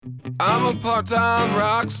I'm a part-time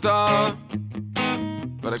rock star,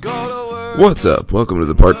 but I go to work. What's up? Welcome to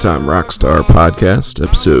the Part-Time Rockstar Podcast,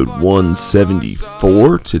 episode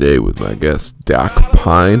 174. Today with my guest Doc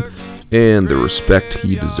Pine and The Respect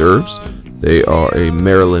He Deserves. They are a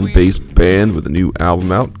Maryland-based band with a new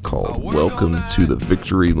album out called Welcome to the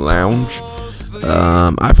Victory Lounge.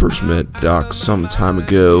 I first met Doc some time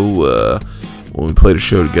ago when we played a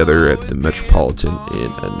show together at the Metropolitan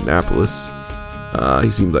in Annapolis.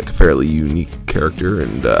 He seemed like a fairly unique character,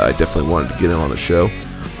 and I definitely wanted to get him on the show.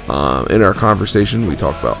 In our conversation, we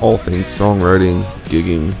talked about all things songwriting,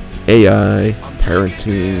 gigging, AI,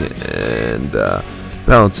 parenting, and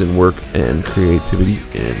balancing work and creativity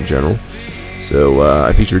in general. So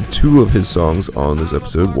I featured two of his songs on this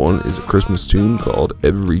episode. One is a Christmas tune called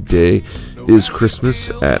Every Day is Christmas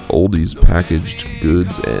at Oldies Packaged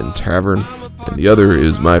Goods and Tavern, and the other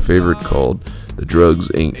is my favorite called The Drugs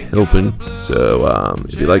Ain't Helpin'. So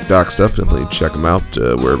if you like Doc's stuff, definitely check him out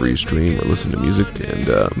wherever you stream or listen to music.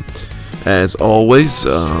 And as always,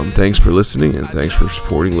 thanks for listening and thanks for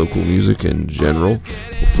supporting local music in general.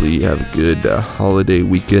 Hopefully you have a good holiday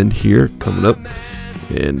weekend here coming up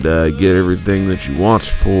and get everything that you want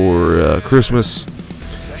for Christmas.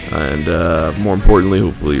 And more importantly,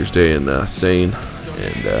 hopefully you're staying sane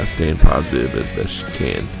and staying positive as best you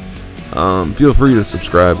can. Feel free to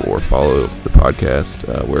subscribe or follow the podcast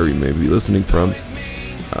wherever you may be listening from.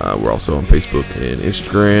 We're also on Facebook and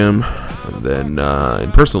Instagram. And then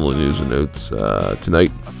in personal news and notes,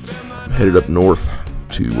 tonight I'm headed up north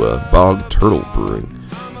to Bog Turtle Brewing.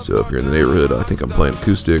 So if you're in the neighborhood, I think I'm playing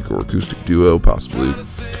acoustic or acoustic duo, possibly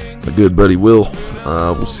my good buddy Will.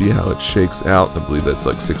 We'll see how it shakes out. I believe that's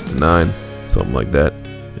like 6 to 9, something like that.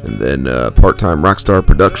 And then Part-Time Rockstar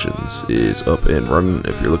Productions is up and running.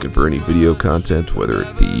 If you're looking for any video content, whether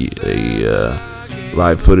it be a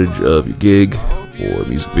live footage of your gig or a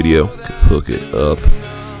music video, you can hook it up.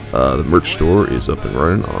 The merch store is up and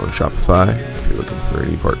running on Shopify if you're looking for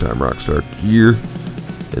any Part-Time Rockstar gear.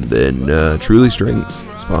 And then Truly Strings,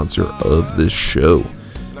 sponsor of this show,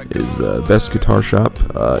 is the best guitar shop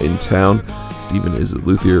in town. Steven is a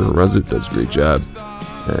luthier who runs it, does a great job.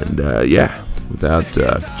 And without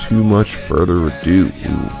too much further ado, we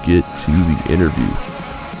will get to the interview.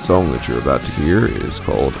 The song that you're about to hear is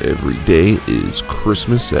called Every Day is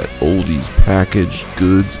Christmas at Oldies Packaged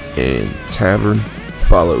Goods and Tavern.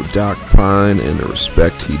 Follow Doc Pine and The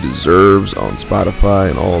Respect He Deserves on Spotify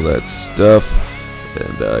and all that stuff.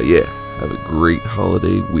 And have a great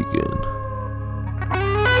holiday weekend.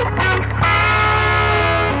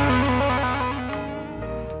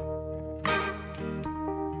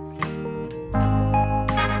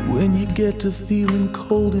 When you get to feeling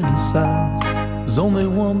cold inside, there's only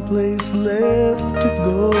one place left to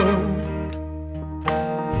go.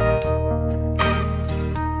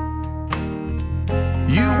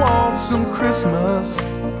 You want some Christmas?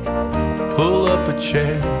 Pull up a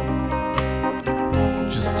chair.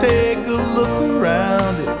 Just take a look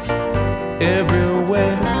around, it's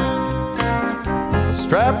everywhere.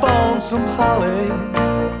 Strap on some holly,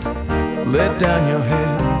 let down your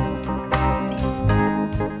hair.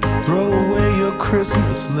 Throw away your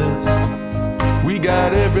Christmas list. We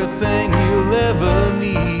got everything you'll ever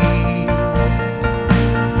need.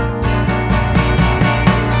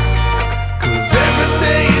 'Cause every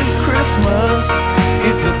day is Christmas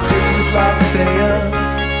if the Christmas lights stay up.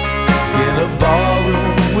 In a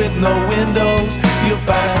ballroom with no windows, you'll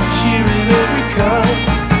find cheer in every cup.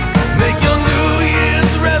 Make your New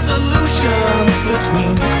Year's resolutions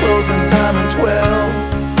between closing time and 12.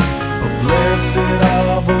 But blessed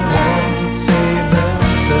are the ones that save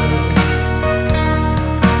themselves.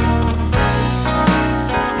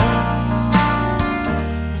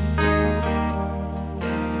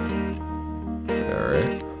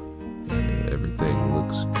 Alright. Everything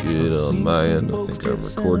looks good on my end. I think I'm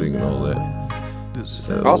recording and all that.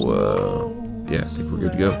 So, awesome. I think we're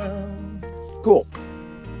good to go. Cool.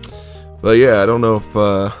 But yeah, I don't know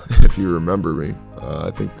if you remember me.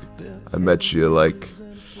 I think I met you like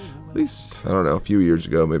at least, I don't know, a few years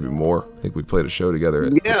ago, maybe more. I think we played a show together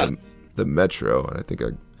at the Metro, and I think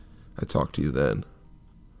I talked to you then.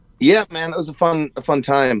 Yeah, man, that was a fun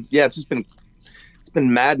time. Yeah, it's been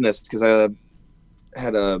madness because I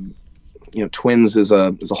had twins as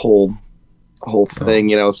a whole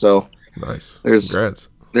thing, so nice. Congrats.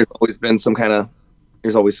 There's always been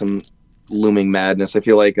there's always some looming madness. I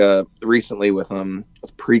feel like recently with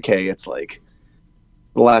pre-K, it's like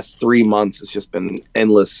the last 3 months it's just been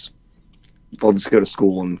endless. They'll just go to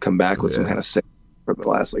school and come back with some kind of sick for the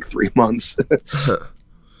last 3 months.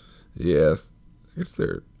 Yeah, I guess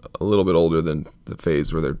they're a little bit older than the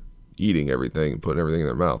phase where they're eating everything and putting everything in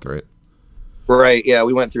their mouth, right? Right. Yeah,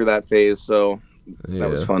 we went through that phase, so that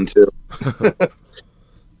was fun too.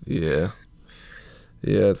 Yeah.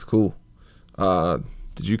 Yeah, it's cool.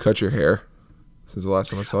 Did you cut your hair since the last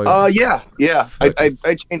time I saw you? Yeah.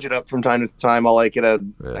 I change it up from time to time. I'll like get a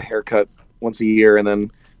haircut once a year and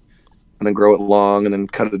then grow it long and then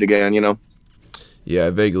cut it again, you know? Yeah, I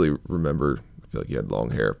vaguely remember. I feel like you had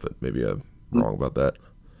long hair, but maybe I'm wrong about that.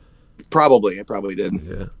 I probably did.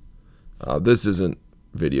 Yeah. This isn't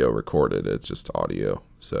video recorded. It's just audio.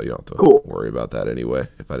 So you don't have to worry about that anyway,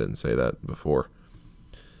 if I didn't say that before.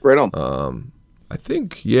 Right on. I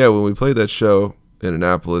think, when we played that show in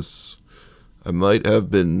Annapolis, I might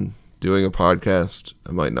have been doing a podcast.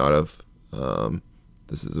 I might not have.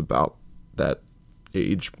 This is about that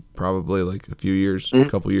age, probably like a few years, a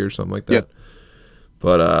couple years, something like that. Yep.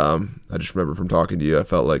 But I just remember from talking to you, I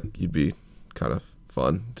felt like you'd be kind of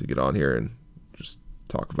fun to get on here and just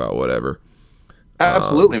talk about whatever.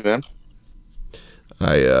 Absolutely, man.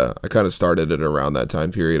 I kind of started it around that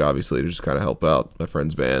time period, obviously, to just kind of help out my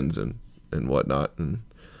friends' bands and whatnot. And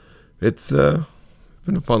it's been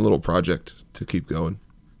a fun little project to keep going.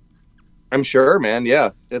 I'm sure, man.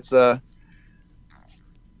 Yeah, it's good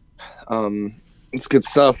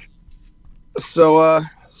stuff. So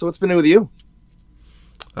what's been new with you?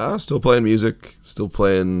 Still playing music, still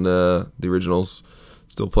playing the originals,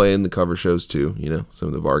 still playing the cover shows too, you know, some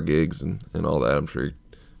of the bar gigs and all that. I'm sure you're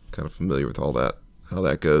kind of familiar with all that, how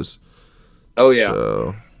that goes. Oh, yeah.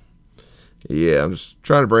 So, yeah, I'm just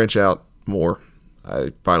trying to branch out more.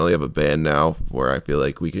 I finally have a band now where I feel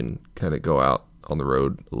like we can kind of go out on the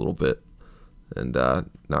road a little bit and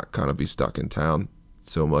not kind of be stuck in town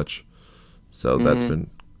so much. So that's been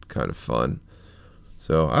kind of fun.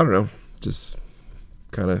 So, I don't know, just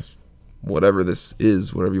kind of whatever this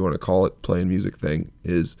is, whatever you want to call it, playing music thing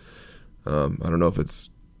is. I don't know if it's,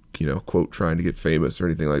 you know, quote, trying to get famous or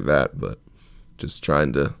anything like that, but just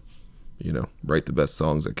trying to, you know, write the best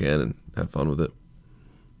songs I can and have fun with it.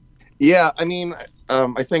 Yeah, I mean,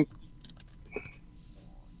 I think,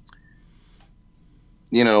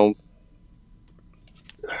 you know,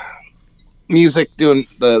 music, doing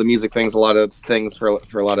the music thing's a lot of things for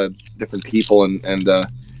a lot of different people, and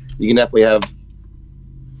you can definitely have,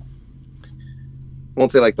 I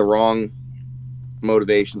won't say like the wrong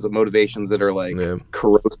motivations, but motivations that are like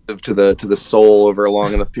corrosive to the soul over a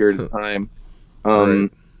long enough period of time. Right.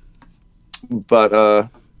 But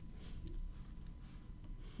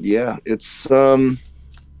yeah, it's been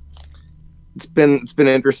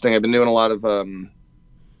interesting. I've been doing a lot of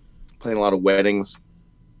playing a lot of weddings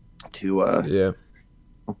to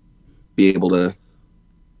be able to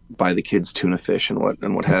buy the kids tuna fish and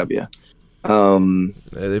what have you.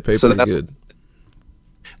 They pay pretty good.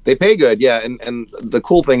 They pay good, yeah. And the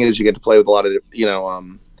cool thing is you get to play with a lot of, you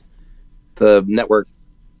know, the network,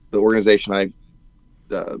 the organization I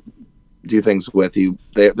do things with.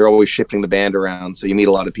 They're always shifting the band around, so you meet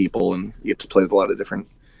a lot of people and you get to play with a lot of different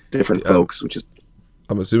folks, which is.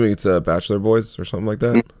 I'm assuming it's Bachelor Boys or something like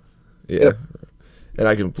that. Mm-hmm. Yeah, yep. And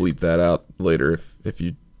I can bleep that out later if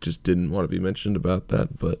you just didn't want to be mentioned about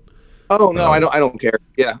that. But oh no, I don't care.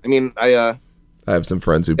 Yeah, I mean I have some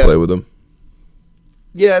friends who play with them.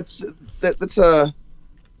 Yeah, that's the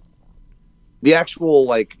actual,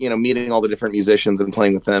 like, you know, meeting all the different musicians and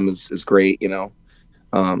playing with them is great, you know.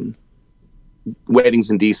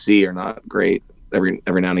 Weddings in DC are not great. Every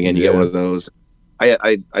now and again you get one of those.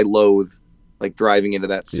 I loathe like driving into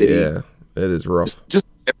that city. Yeah, it is rough. Just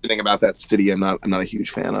everything about that city I'm not a huge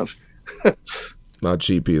fan of. Not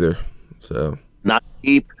cheap either. So not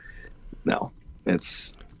cheap. No.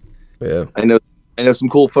 It's I know some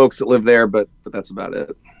cool folks that live there, but that's about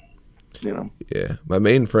it. You know. Yeah, my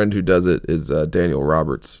main friend who does it is Daniel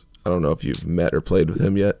Roberts. I don't know if you've met or played with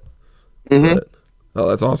him yet. Mm-hmm. But, oh,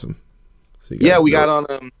 that's awesome. So we got on.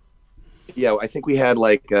 I think we had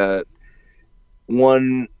like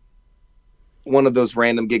one of those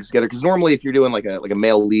random gigs together. Because normally, if you're doing like a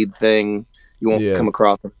male lead thing, you won't come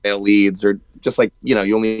across male leads, or just like, you know,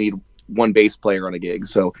 you only need one bass player on a gig,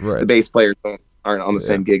 so the bass players aren't on the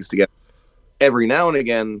same gigs together. Every now and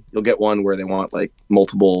again, you'll get one where they want like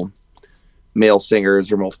multiple male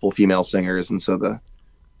singers or multiple female singers, and so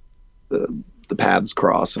the paths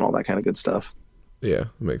cross and all that kind of good stuff. Yeah,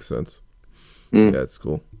 makes sense. Yeah, it's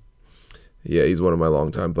cool. Yeah, he's one of my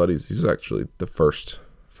longtime buddies. He was actually the first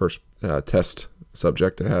test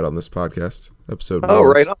subject I had on this podcast, episode 1. Oh,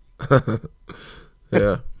 right on.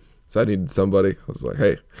 Yeah. So I needed somebody. I was like,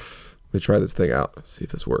 hey, let me try this thing out, see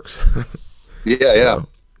if this works. Yeah.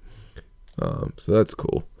 So that's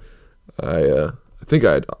cool. I think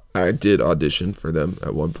I did audition for them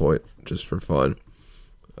at one point just for fun.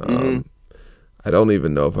 Um, I don't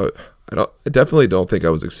even know if I definitely don't think I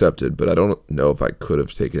was accepted, but I don't know if I could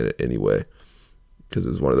have taken it anyway, because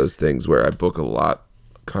it's one of those things where I book a lot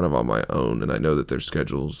kind of on my own, and I know that their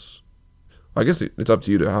schedules. I guess it's up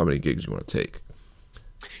to you to how many gigs you want to take.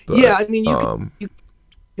 But, yeah, I mean, you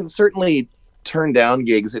can certainly turn down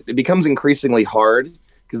gigs. It becomes increasingly hard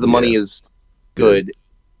because the money is good,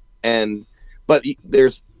 but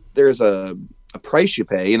there's a price you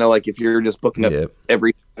pay. You know, like if you're just booking up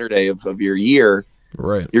every Saturday of your year,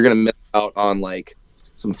 right, you're gonna miss out on like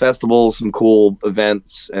some festivals, some cool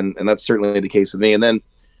events, and that's certainly the case with me. And then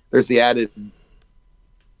there's the added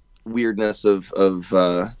weirdness of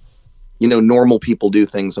normal people do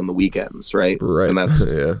things on the weekends, right? Right, and that's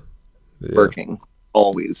yeah. working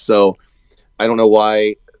always. So I don't know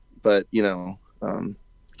why, but I've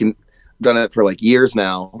done it for like years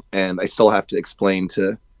now, and I still have to explain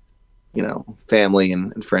to family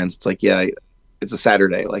and friends. It's like, yeah, it's a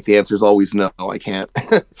Saturday. Like the answer is always no. I can't.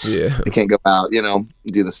 I can't go out.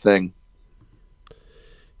 Do this thing.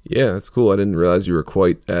 Yeah, that's cool. I didn't realize you were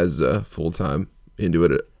quite as full time into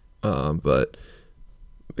it, but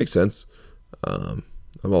it makes sense. I'm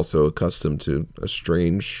also accustomed to a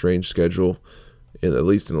strange schedule, at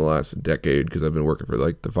least in the last decade, because I've been working for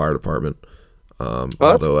like the fire department.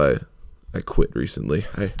 Although I quit recently.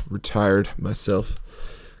 I retired myself.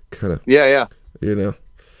 Kind of. Yeah.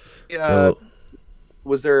 Yeah.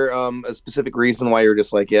 Was there a specific reason why you're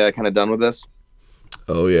just like, kind of done with this?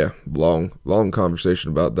 Oh yeah, long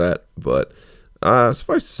conversation about that, but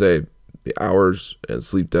suffice to say, the hours and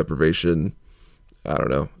sleep deprivation, I don't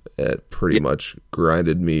know, it pretty much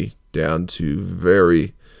grinded me down to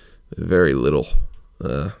very, very little,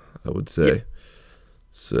 I would say. Yeah.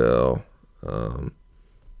 So,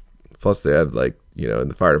 plus they have like, in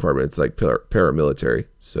the fire department, it's like paramilitary.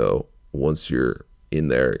 So once you're in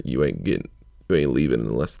there, you ain't leaving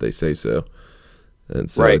unless they say so.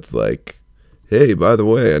 And so it's like, hey, by the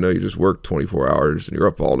way, I know you just worked 24 hours and you're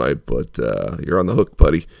up all night, but you're on the hook,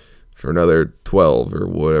 buddy, for another 12 or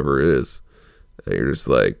whatever it is. And you're just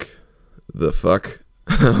like, the fuck?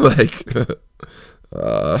 Like,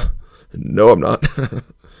 no, I'm not.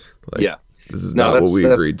 This is not what we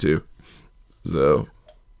agreed to. So,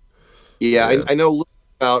 I know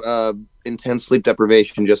about intense sleep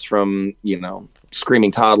deprivation just from,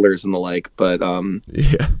 screaming toddlers and the like, but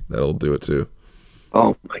yeah, that'll do it too.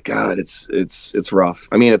 Oh my God, it's rough.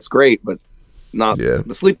 I mean, it's great, but not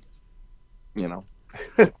the sleep,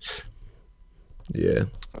 Yeah.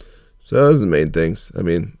 So those are the main things. I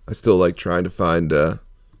mean, I still like trying to find,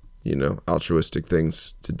 altruistic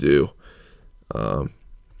things to do.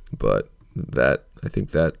 But I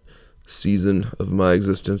think that season of my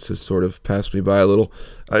existence has sort of passed me by a little.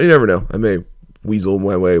 You never know. I may weasel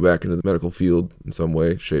my way back into the medical field in some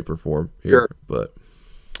way, shape, or form here. Sure. But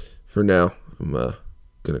for now, I'm going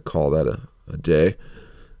to call that a day.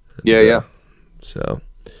 And, So,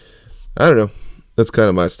 I don't know. That's kind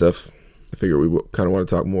of my stuff. I figure we kind of want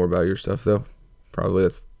to talk more about your stuff, though. Probably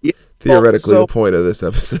that's theoretically the point of this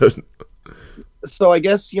episode. So I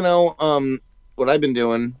guess, what I've been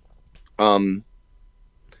doing,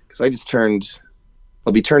 because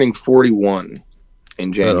I'll be turning 41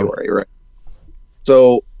 in January, right?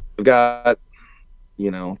 So I've got,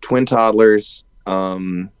 twin toddlers,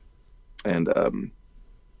 and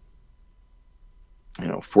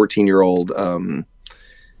 14-year-old,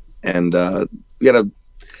 and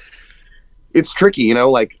it's tricky,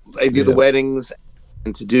 like I do the weddings,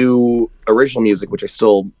 and to do original music, which I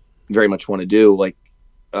still very much want to do, like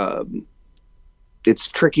it's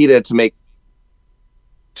tricky to make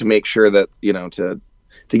sure that to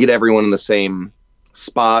get everyone in the same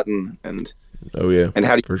spot and and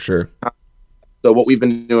how do you, for sure. So what we've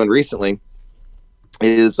been doing recently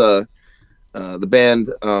is the band,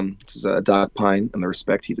 which is Doc Pine and the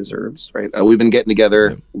Respect He Deserves, right? We've been getting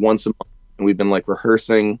together once a month, and we've been like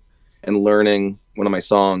rehearsing and learning one of my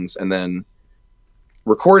songs, and then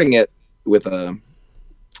recording it with the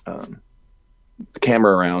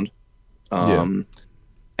camera around,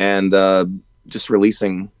 and just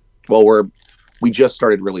releasing. Well, we just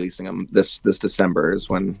started releasing them this December is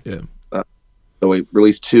when. Yeah. So we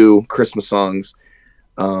released 2 Christmas songs,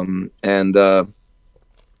 and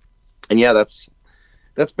yeah, that's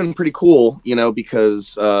been pretty cool,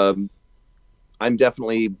 because I'm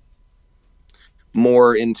definitely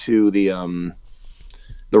more into the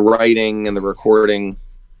writing and the recording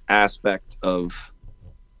aspect of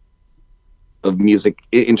music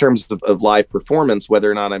in terms of live performance, whether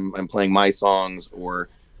or not I'm playing my songs or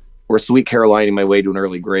Sweet Caroline, My Way to an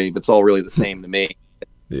Early Grave. It's all really the same to me.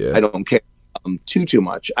 Yeah. I don't care too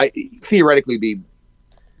much. I theoretically be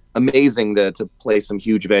amazing to play some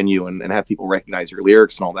huge venue and have people recognize your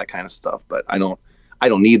lyrics and all that kind of stuff. But I don't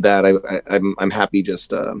need that. I'm happy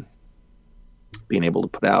just being able to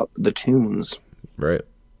put out the tunes. Right.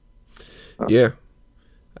 Yeah.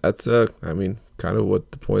 That's I mean, kind of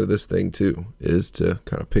what the point of this thing too is, to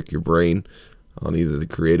kind of pick your brain on either the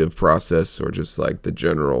creative process or just like the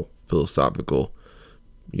general philosophical,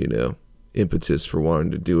 impetus for wanting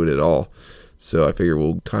to do it at all. So I figure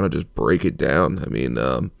we'll kind of just break it down. I mean,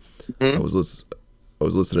 I was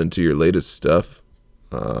listening to your latest stuff.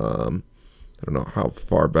 I don't know how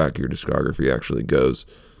far back your discography actually goes.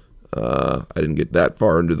 I didn't get that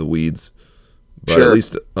far into the weeds, but Sure. At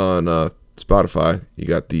least on Spotify, you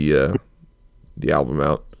got the album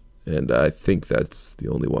out, and I think that's the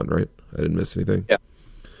only one, right? I didn't miss anything.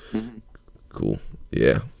 Yeah. Cool.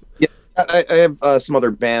 Yeah. Yeah, I have some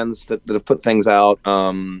other bands that have put things out,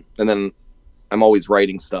 and then I'm always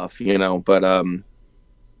writing stuff, But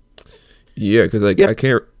Yeah, because Yeah. I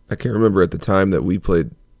can't remember at the time that we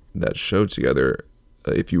played that show together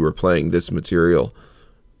if you were playing this material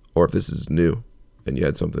or if this is new and you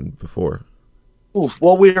had something before.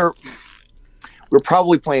 well, we're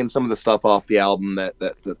probably playing some of the stuff off the album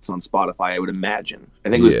that's on Spotify. I would imagine. I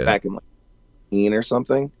think it was Yeah. back in like 2018 or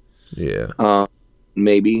something. Yeah,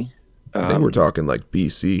 Maybe. I think we're talking like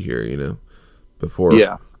BC here, before.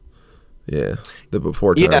 Yeah. Yeah, the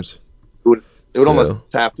before Yeah. times. It would So- almost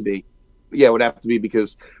have to be. Yeah, it would have to be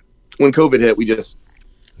because when COVID hit, we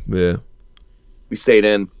stayed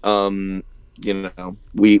in. I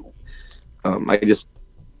just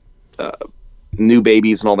new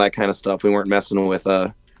babies and all that kind of stuff. We weren't messing with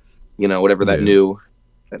whatever that Yeah.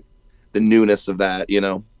 the newness of that.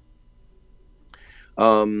 But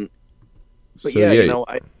So, yeah,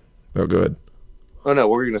 Oh, go ahead. oh no,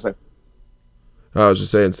 what were you gonna say? I was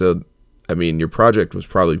just saying, so, I mean, your project was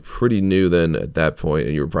probably pretty new then at that point,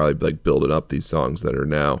 and you were probably like building up these songs that are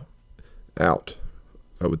now out,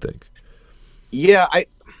 I would think. Yeah,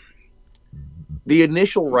 the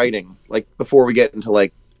initial writing, like before we get into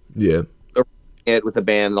like Yeah. it with the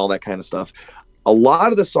band and all that kind of stuff, a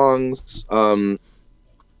lot of the songs,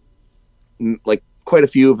 like quite a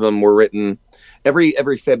few of them were written every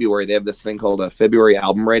February. They have this thing called a February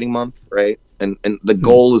album writing month, right? And the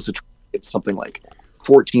goal is to get something like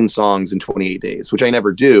 14 songs in 28 days, which I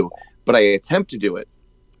never do, but I attempt to do it.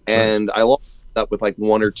 And I end up with like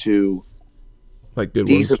one or two Like good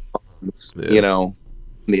decent ones. songs, Yeah.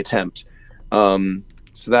 in the attempt.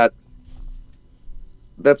 So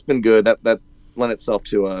that's been good. That lent itself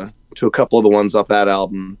to a couple of the ones off that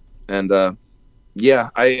album. And yeah,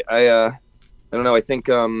 I don't know. I think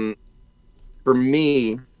for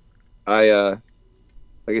me,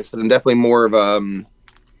 like I said, I'm definitely more of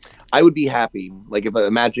I would be happy like if a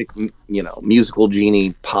magic musical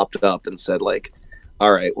genie popped up and said like,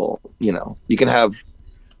 all right, well, you can have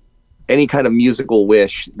any kind of musical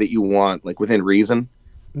wish that you want, like within reason.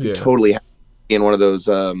 Yeah. Totally in one of those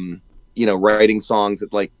writing songs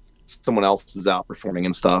that like someone else is out performing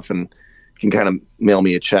and stuff, and can kind of mail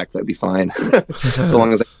me a check. That'd be fine. So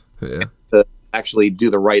long as Yeah. I actually do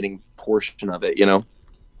the writing portion of it,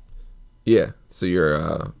 Yeah. So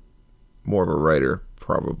you're more of a writer,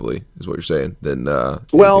 probably, is what you're saying, than anything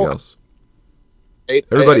Well, else.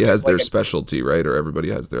 Everybody has their like, specialty, right? Or everybody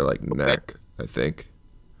has their like knack, I think.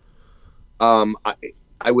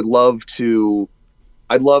 I would love to.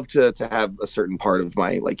 I'd love to have a certain part of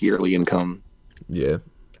my like yearly income Yeah.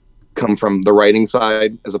 come from the writing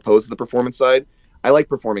side as opposed to the performance side. I like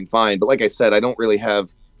performing fine, but like I said, I don't really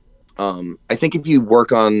have. I think if you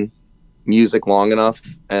work on music long enough,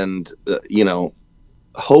 and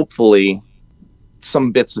hopefully,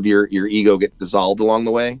 some bits of your ego get dissolved along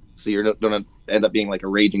the way, so you're not going to end up being like a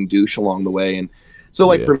raging douche along the way. And so,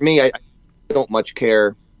 like Yeah. for me, I don't much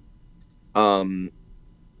care.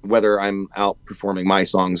 Whether I'm out performing my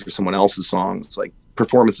songs or someone else's songs, like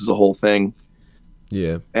performance is a whole thing,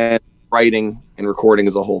 Yeah. and writing and recording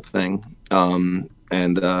is a whole thing.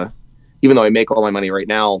 Even though I make all my money right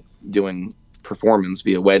now doing performance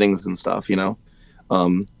via weddings and stuff,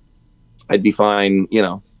 I'd be fine.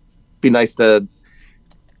 Be nice to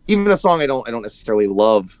even a song I don't necessarily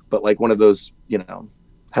love, but like one of those,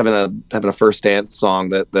 having a first dance song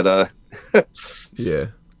that Yeah.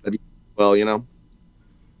 well,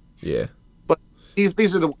 Yeah.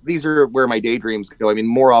 these are where my daydreams go. I mean,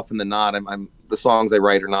 more often than not, I'm the songs I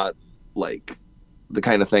write are not like the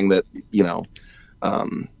kind of thing that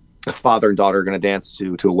a father and daughter are going to dance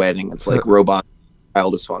to a wedding. It's like robot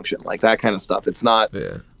child dysfunction, like that kind of stuff. It's not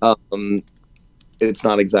Yeah. it's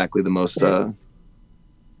not exactly the most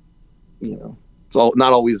it's all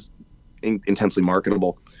not always intensely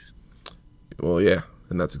marketable. Well, yeah.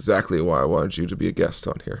 And that's exactly why I wanted you to be a guest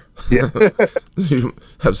on here. Yeah. So you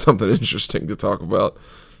have something interesting to talk about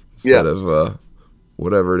instead of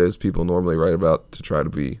whatever it is people normally write about to try to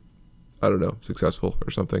be, I don't know, successful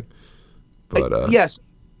or something. But yes,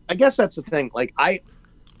 I guess that's the thing. Like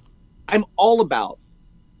I'm all about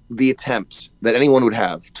the attempt that anyone would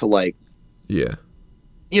have to like, yeah,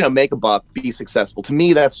 make a buck, be successful. To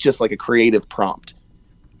me, that's just like a creative prompt.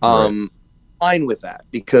 Right. Fine with that,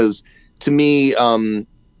 because to me,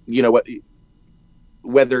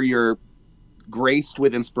 whether you're graced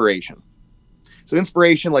with inspiration. So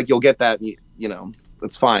inspiration, like you'll get that,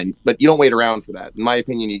 that's fine, but you don't wait around for that. In my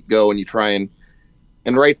opinion, you go and you try and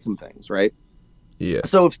write some things, right? Yeah.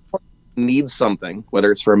 So if someone needs something,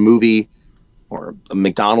 whether it's for a movie or a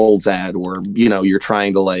McDonald's ad, or, you're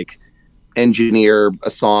trying to like engineer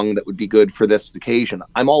a song that would be good for this occasion,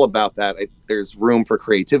 I'm all about that. There's room for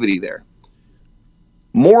creativity there.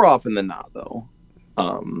 More often than not, though,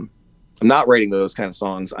 I'm not writing those kind of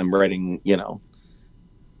songs. I'm writing,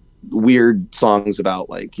 weird songs about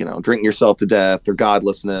like, drinking yourself to death or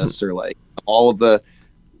godlessness or like all of the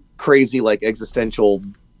crazy like existential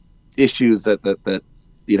issues that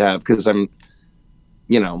you'd have, because I'm,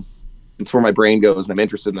 it's where my brain goes and I'm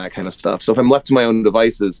interested in that kind of stuff. So if I'm left to my own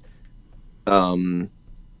devices, probably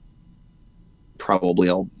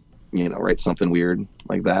I'll, write something weird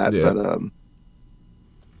like that. Yeah. But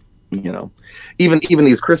even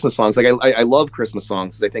these Christmas songs, like I love Christmas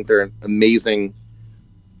songs because I think they're an amazing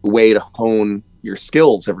way to hone your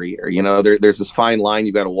skills every year. There's this fine line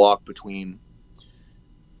you got to walk between,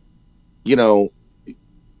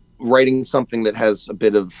 writing something that has a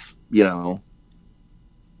bit of,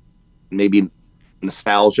 maybe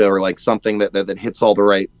nostalgia, or like something that hits all the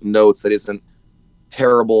right notes, that isn't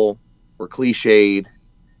terrible or cliched.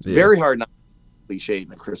 It's very hard not to be cliched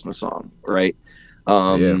in a Christmas song, right?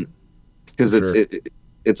 Because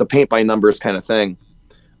it's a paint by numbers kind of thing.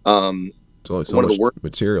 It's only so much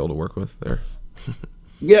material to work with there.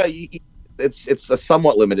 Yeah, it's a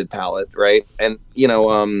somewhat limited palette, right? And it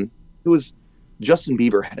was Justin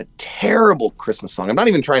Bieber had a terrible Christmas song. I'm not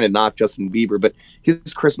even trying to knock Justin Bieber, but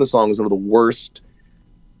his Christmas song was one of the worst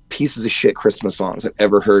pieces of shit Christmas songs I've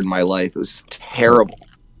ever heard in my life. It was terrible.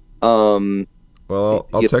 Well,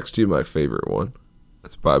 I'll text you my favorite one.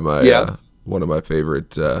 It's by my one of my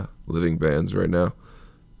favorite living bands right now.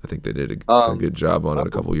 I think they did a good job on it a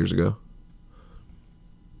couple years ago.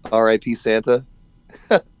 R.I.P. Santa.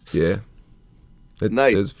 Yeah,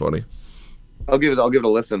 nice. It's funny. I'll give it a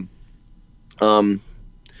listen.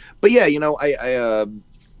 But yeah,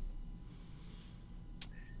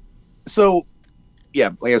 so yeah,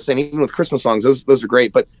 like I was saying, even with Christmas songs, those are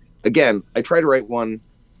great. But again, I try to write one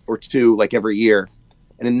or two like every year,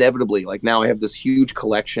 and inevitably, like now I have this huge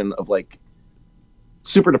collection of like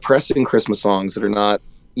super depressing Christmas songs that are not,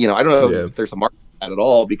 I don't know if there's a market for that at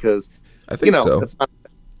all, because I think so. That's not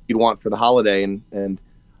what you'd want for the holiday, and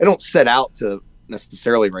I don't set out to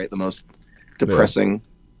necessarily write the most depressing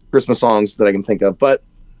Christmas songs that I can think of, but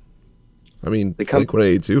I mean,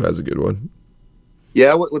 Blink-182 has a good one.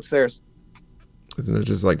 Yeah, what's theirs? Isn't it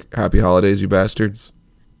just like "Happy Holidays, you bastards"?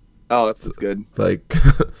 Oh, that's good. Like,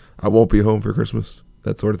 I won't be home for Christmas,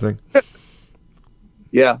 that sort of thing.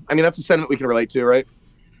 Yeah, I mean that's a sentiment we can relate to, right?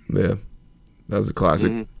 Yeah, that was a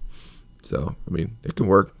classic. Mm-hmm. So, I mean, it can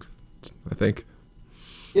work, I think.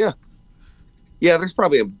 Yeah, there's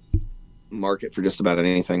probably a market for just about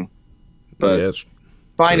anything, but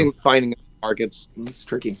finding markets, it's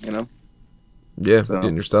tricky, Yeah, so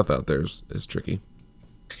getting your stuff out there is tricky.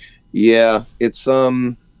 Yeah, it's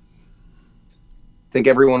I think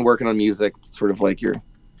everyone working on music, it's sort of like your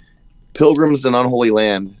pilgrims to an unholy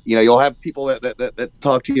land. You'll have people that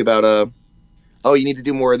talk to you about you need to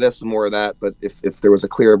do more of this and more of that, but if there was a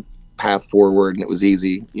clear path forward and it was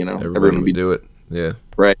easy, everyone would do it. Yeah.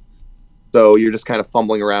 Right. So you're just kind of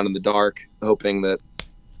fumbling around in the dark, hoping that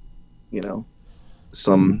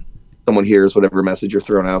someone hears whatever message you're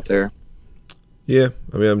throwing out there. Yeah,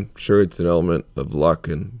 I mean, I'm sure it's an element of luck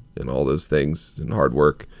and all those things and hard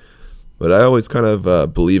work, but I always kind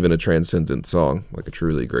of believe in a transcendent song, like a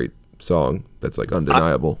truly great song that's like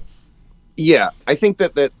undeniable. I think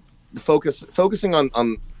that focusing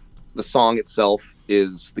on the song itself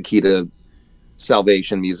is the key to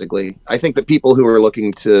salvation musically. I think that people who are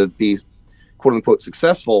looking to be quote unquote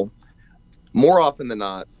successful, more often than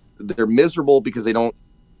not, they're miserable because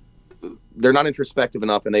they're not introspective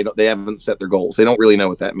enough, and they haven't set their goals. They don't really know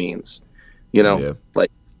what that means.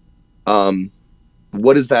 Like,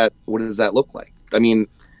 what does that look like? I mean,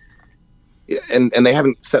 and they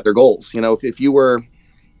haven't set their goals. If you were,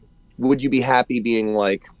 would you be happy being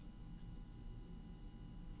like,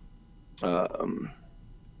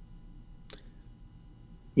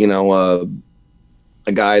 you know,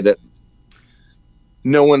 a guy that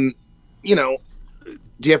no one, you know,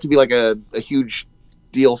 do you have to be like a huge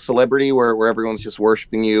deal celebrity where everyone's just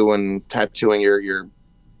worshiping you and tattooing your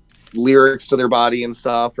lyrics to their body and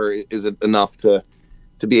stuff, or is it enough to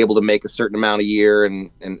be able to make a certain amount a year and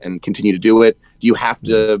continue to do it? Do you have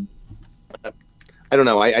to? I don't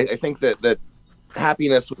know. I think that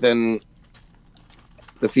happiness within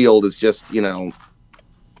the field is just, you know,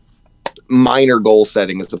 minor goal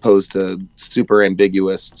setting as opposed to super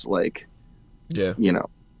ambiguous, like, Yeah. you know,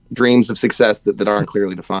 dreams of success that aren't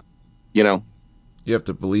clearly defined, you know? You have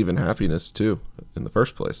to believe in happiness too in the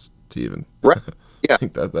first place to even Right. Yeah.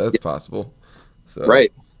 think that's possible. So,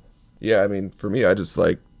 Right. yeah, I mean, for me, I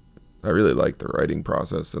really like the writing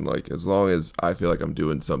process, and like as long as I feel like I'm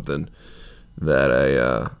doing something that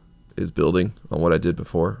I is building on what I did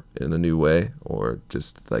before in a new way, or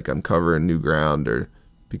just like I'm covering new ground or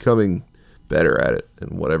becoming better at it,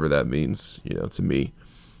 and whatever that means, you know, to me,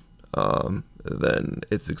 then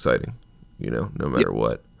it's exciting, you know, no matter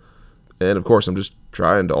what. And of course, I'm just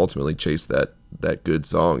trying to ultimately chase that good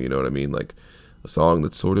song, you know what I mean? Like a song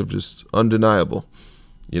that's sort of just undeniable.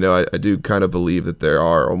 You know, I do kind of believe that there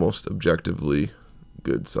are almost objectively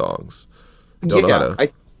good songs. Don't know how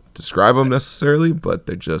to describe them necessarily, but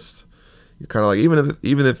they're just, you're kind of like,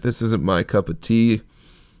 even if this isn't my cup of tea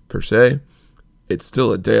per se, it's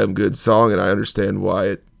still a damn good song, and I understand why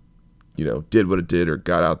it, you know, did what it did or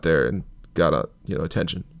got out there and got you know,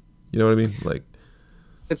 attention. You know what I mean? Like,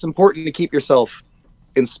 it's important to keep yourself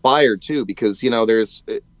inspired too, because, you know,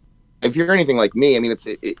 if you're anything like me, I mean,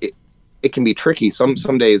 it can be tricky. Some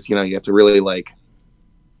days, you know, you have to really like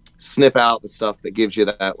sniff out the stuff that gives you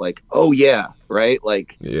that, like, oh yeah, right?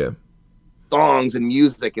 Like, yeah, songs and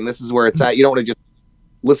music, and this is where it's at. You don't want to just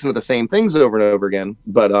listen to the same things over and over again,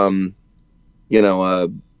 but you know,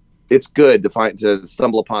 it's good to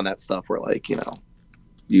stumble upon that stuff where, like, you know,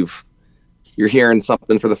 you're hearing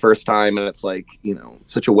something for the first time, and it's like, you know,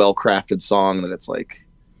 such a well-crafted song that it's like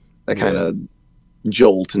that kind of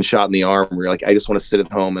jolt and shot in the arm where you're like, I just want to sit at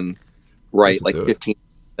home and write like 15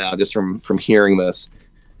 now just from hearing this.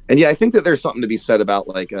 And yeah, I think that there's something to be said about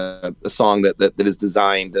like a song that is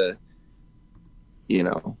designed to, you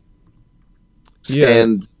know,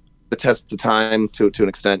 stand the test of time to an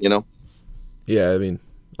extent, you know? Yeah, I mean,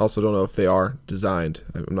 also don't know if they are designed.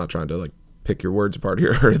 I'm not trying to like pick your words apart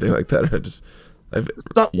here or anything like that.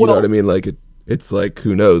 You know what I mean? Like it's like,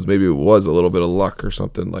 who knows? Maybe it was a little bit of luck or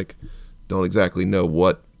something. Like, don't exactly know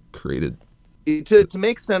what created. To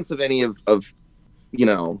make sense of any of you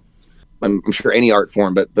know, I'm sure any art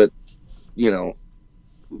form, but you know,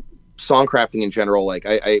 songcrafting in general, like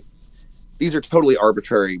I these are totally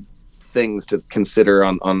arbitrary things to consider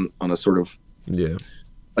on a sort of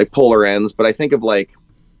like polar ends. But I think of like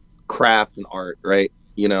craft and art, right?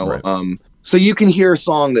 You know, right. So you can hear a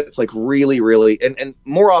song that's like really, really, and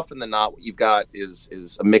more often than not, what you've got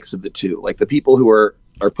is a mix of the two. Like the people who are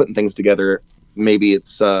putting things together, maybe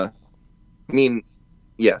it's, I mean,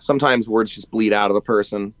 yeah, sometimes words just bleed out of a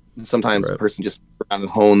person. Sometimes a person just around and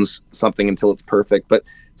hones something until it's perfect. But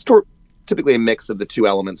it's typically a mix of the two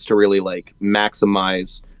elements to really like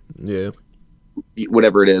maximize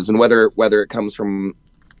whatever it is. And whether it comes from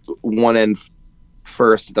one end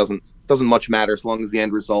first, it doesn't much matter as long as the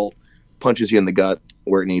end result punches you in the gut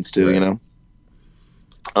where it needs to, you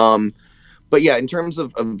know? But yeah, in terms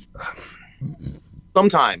of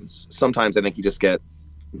sometimes I think you just get,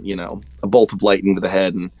 you know, a bolt of light into the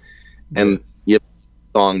head and you have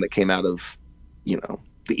a song that came out of, you know,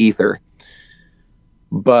 the ether.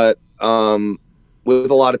 But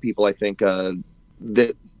with a lot of people, I think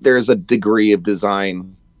that there's a degree of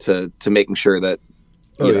design to making sure that,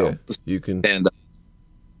 you know, you can stand up.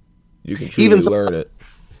 You can truly learn it.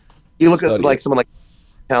 You look at like someone like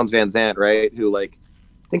Townes Van Zandt, right? Who, like,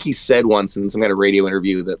 I think he said once in some kind of radio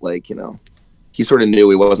interview that, like, you know, he sort of knew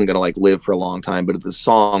he wasn't going to like live for a long time, but the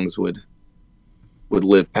songs would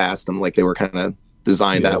live past him. Like they were kind of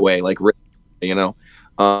designed that way, like, you know?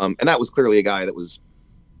 And that was clearly a guy that was,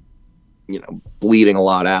 you know, bleeding a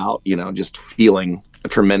lot out, you know, just feeling a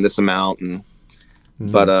tremendous amount. And,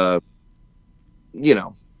 but, you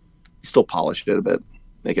know, still polished it a bit,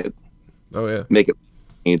 make it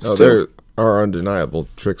needs to. There are undeniable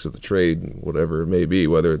tricks of the trade, whatever it may be,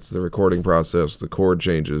 whether it's the recording process, the chord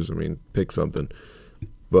changes. I mean, pick something.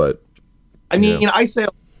 But I mean, I say,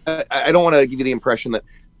 I don't want to give you the impression that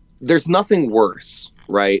there's nothing worse,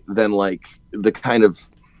 right, than like the kind of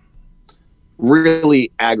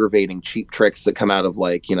really aggravating cheap tricks that come out of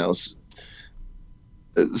like, you know,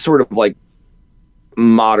 sort of like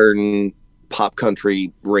modern pop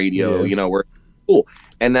country radio, you know, where cool.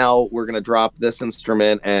 And now we're gonna drop this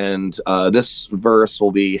instrument, and this verse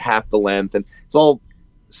will be half the length, and it's all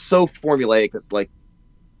so formulaic that like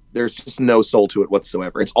there's just no soul to it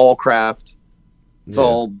whatsoever. It's all craft. It's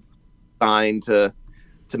all designed to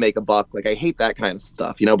make a buck. Like I hate that kind of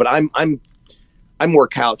stuff, but I'm more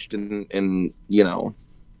couched in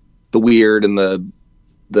the weird and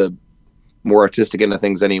the more artistic end of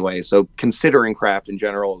things anyway. So considering craft in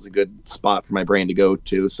general is a good spot for my brain to go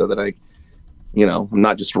to, so that I, I'm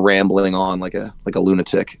not just rambling on like a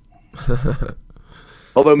lunatic.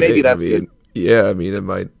 Although maybe that's good. Yeah, I mean it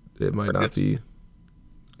might not be.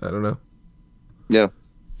 I don't know. Yeah.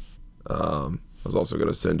 I was also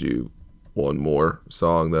gonna send you one more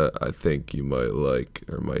song that I think you might like,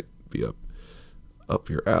 or might be up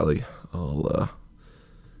your alley. I'll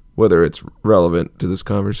whether it's relevant to this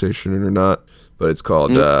conversation or not, but it's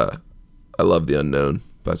called I Love the Unknown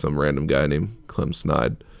by some random guy named Clem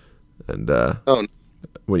Snide. And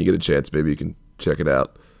when you get a chance, maybe you can check it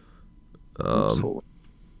out.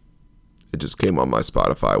 It just came on my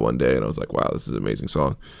Spotify one day, and I was like, wow, this is an amazing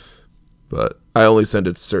song. But I only send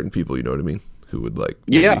it to certain people, you know what I mean, who would like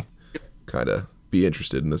kind of be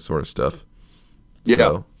interested in this sort of stuff. Yeah.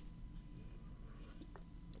 So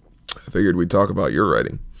I figured we'd talk about your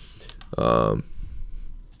writing.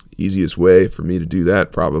 Easiest way for me to do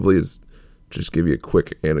that probably is just give you a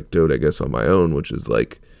quick anecdote, I guess, on my own, which is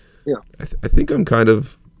like, I think I'm kind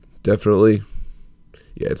of definitely,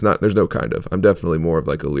 it's not, there's no kind of, I'm definitely more of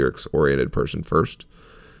like a lyrics oriented person first.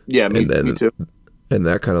 Yeah, me too. And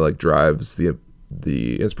that kind of like drives the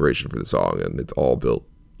inspiration for the song, and it's all built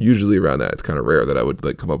usually around that. It's kind of rare that I would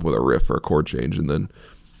like come up with a riff or a chord change and then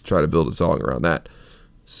try to build a song around that.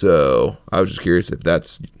 So I was just curious if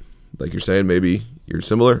that's, like you're saying, maybe you're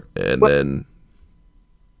similar, and then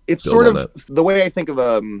it's sort of the way I think of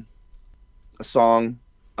a song.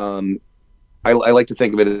 I like to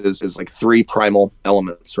think of it as like three primal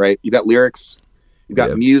elements, right? You got lyrics, you've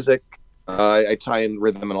got music. I tie in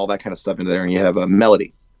rhythm and all that kind of stuff into there, and you have a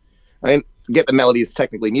melody. I get the melody is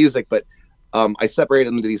technically music, but I separate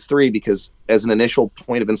them into these three because as an initial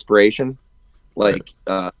point of inspiration, like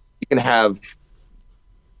you can have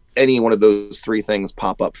any one of those three things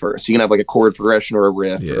pop up first. You can have like a chord progression or a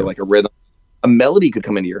riff or like a rhythm. A melody could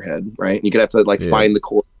come into your head, right? You could have to like find the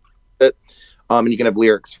chord. And you can have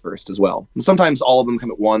lyrics first as well. And sometimes all of them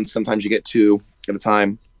come at once. Sometimes you get two at a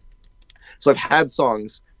time. So I've had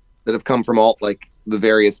songs that have come from all like the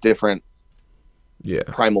various different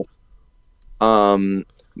primal.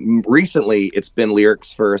 Recently it's been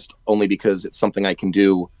lyrics first, only because it's something I can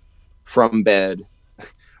do from bed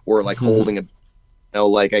or like holding a,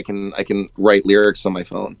 like I can write lyrics on my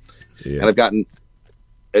phone. And I've gotten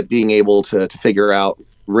at being able to figure out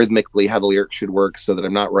rhythmically how the lyrics should work so that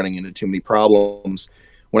I'm not running into too many problems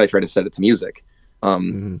when I try to set it to music.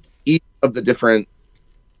 Each of the different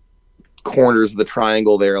corners of the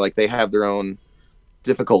triangle there, like they have their own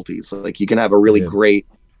difficulties. Like you can have a really great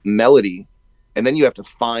melody, and then you have to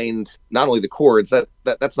find not only the chords,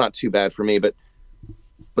 that's not too bad for me, but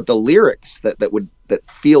the lyrics that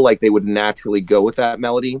feel like they would naturally go with that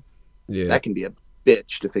melody. That can be a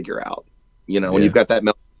bitch to figure out, when you've got that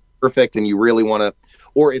melody perfect and you really want to,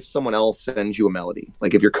 or if someone else sends you a melody,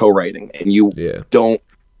 like if you're co-writing and you don't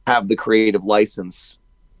have the creative license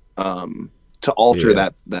to alter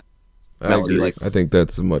that melody. Like I think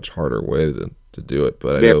that's a much harder way to do it,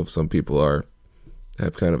 but I know some people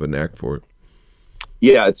have kind of a knack for it.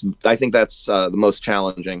 I think that's the most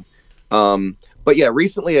challenging. But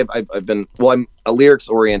recently I've been, I'm a lyrics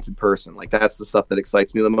oriented person. Like that's the stuff that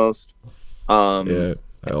excites me the most. I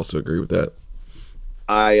also agree with that.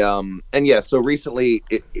 So recently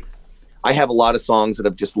I have a lot of songs that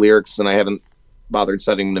have just lyrics, and I haven't bothered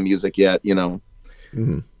setting the music yet,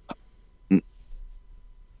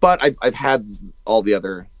 but I've had all the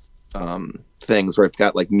other things where I've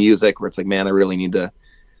got like music where it's like, man, I really need to,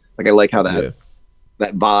 like, I like how that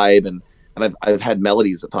vibe, and I've had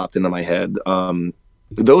melodies that popped into my head.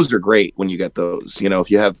 Those are great when you get those,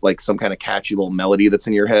 if you have like some kind of catchy little melody that's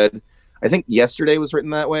in your head. I think Yesterday was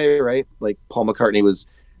written that way, right? Like Paul McCartney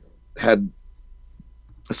had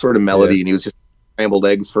a sort of melody, and he was just scrambled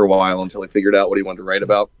eggs for a while until he figured out what he wanted to write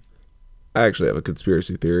about. I actually have a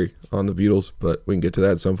conspiracy theory on the Beatles, but we can get to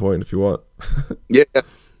that at some point if you want.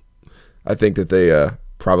 I think that they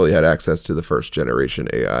probably had access to the first generation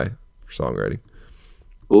AI for songwriting.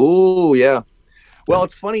 Oh yeah. Well,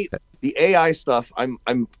 it's funny, the AI stuff.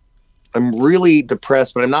 I'm really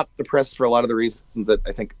depressed, but I'm not depressed for a lot of the reasons that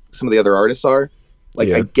I think some of the other artists are. Like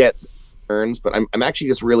I get concerns, but I'm actually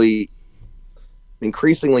just really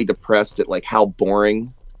increasingly depressed at like how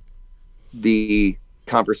boring the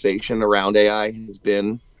conversation around AI has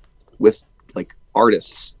been with like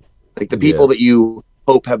artists, like the people that you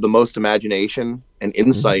hope have the most imagination and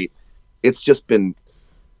insight. It's just been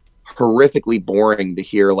horrifically boring to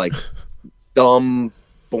hear like dumb,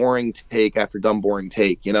 boring take after dumb, boring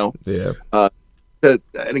take, you know? Yeah. An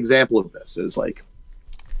example of this is like,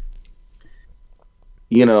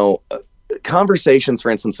 you know, conversations,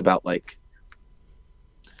 for instance, about like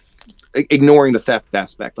ignoring the theft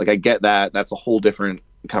aspect. Like I get that. That's a whole different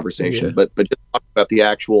conversation, but just talk about the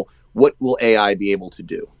actual, what will AI be able to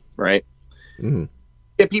do? Right.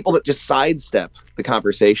 Get people that just sidestep the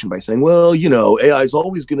conversation by saying, well, you know, AI is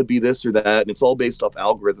always going to be this or that, and it's all based off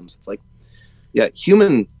algorithms. It's like, yeah,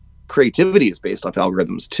 human creativity is based off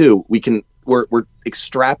algorithms too. We're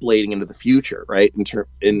extrapolating into the future, right?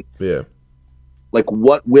 Like,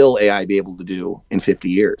 what will AI be able to do in 50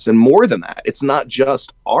 years? And more than that, it's not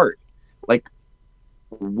just art. Like,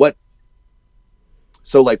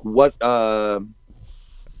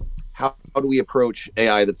 how do we approach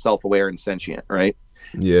AI that's self-aware and sentient, right?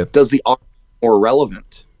 Yeah. Does the art more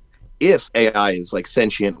relevant if AI is like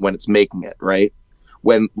sentient when it's making it, right?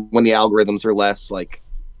 When the algorithms are less like,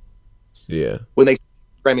 when they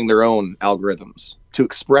framing their own algorithms to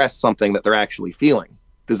express something that they're actually feeling,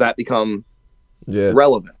 does that become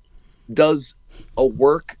relevant? Does a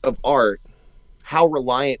work of art, how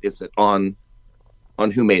reliant is it on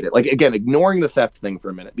who made it? Like, again, ignoring the theft thing for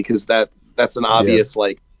a minute, because that's an obvious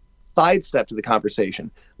like sidestep to the conversation.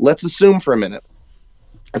 Let's assume for a minute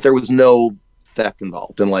that there was no theft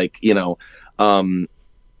involved, and like, you know,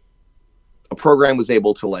 a program was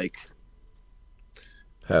able to like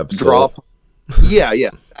have draw.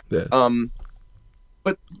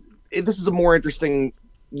 But this is a more interesting,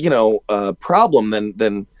 you know, problem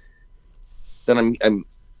than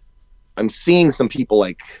I'm seeing some people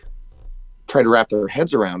like try to wrap their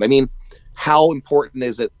heads around. I mean, how important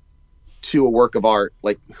is it to a work of art,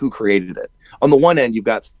 like who created it? On the one end, you've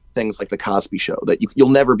got things like the Cosby Show that you'll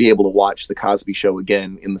never be able to watch the Cosby Show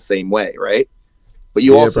again in the same way, right? But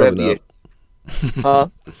you also have the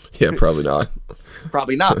probably not.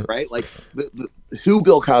 Probably not, right? Like the who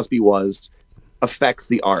Bill Cosby was affects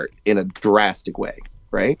the art in a drastic way,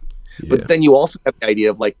 right? But then you also have the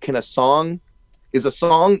idea of like, is a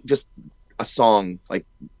song just a song, like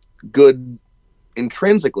good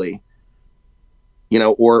intrinsically, you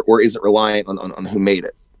know, or is it reliant on who made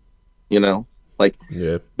it, you know? Like,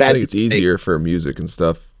 I think it's easier for music and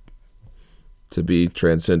stuff to be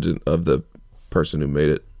transcendent of the person who made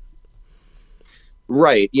it,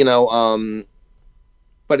 right? You know,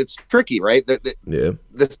 but it's tricky, right?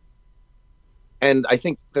 This, and I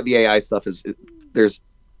think that the AI stuff is there's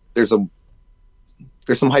some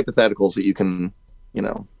hypotheticals that you can, you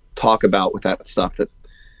know, talk about with that stuff that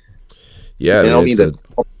I don't mean to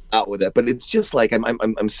out with it, but it's just like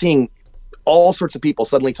I'm seeing all sorts of people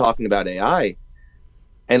suddenly talking about AI,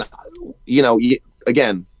 and you know,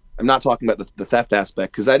 again, I'm not talking about the theft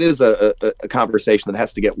aspect, because that is a conversation that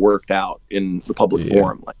has to get worked out in the public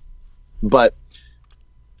forum, like, but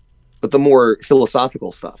the more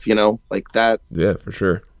philosophical stuff, you know, like that. Yeah, for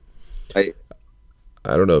sure. I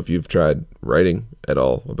don't know if you've tried writing at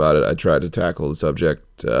all about it. I tried to tackle the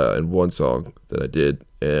subject in one song that I did,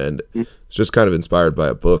 and it's just kind of inspired by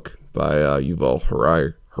a book by Yuval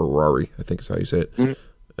Harari, I think is how you say it.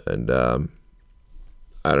 And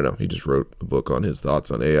I don't know, he just wrote a book on his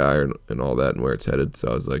thoughts on AI and all that and where it's headed. So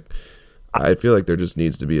I was like, I feel like there just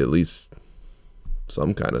needs to be at least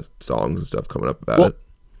some kind of songs and stuff coming up about it.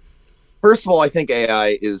 First of all, I think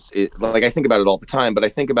AI is like, I think about it all the time, but I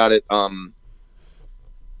think about it.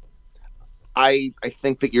 I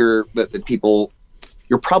think that you're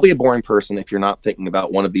probably a boring person if you're not thinking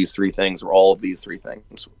about one of these three things or all of these three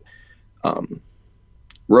things.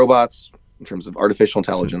 Robots, in terms of artificial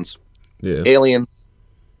intelligence, alien,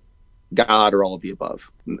 God, or all of the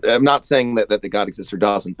above. I'm not saying that the God exists or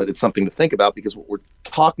doesn't, but it's something to think about, because what we're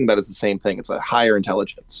talking about is the same thing. It's a higher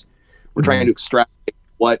intelligence. We're trying to extrapolate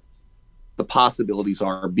what the possibilities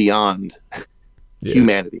are beyond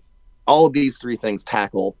humanity. All of these three things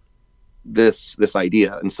tackle this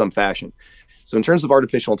idea in some fashion. So in terms of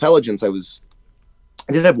artificial intelligence, I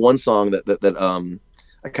did have one song that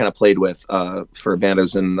I kind of played with for a band. I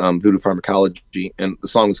was in Voodoo Pharmacology, and the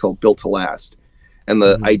song was called Built to Last. And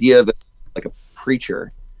the idea of it, like a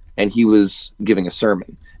preacher, and he was giving a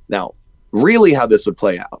sermon. Now, really how this would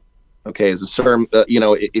play out, okay, is a sermon, you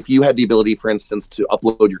know, if you had the ability, for instance, to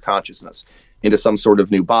upload your consciousness into some sort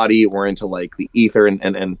of new body or into like the ether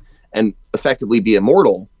and effectively be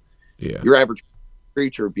immortal, your average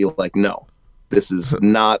preacher would be like, no, this is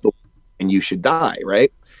not the way, and you should die,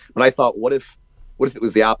 right? But I thought, what if it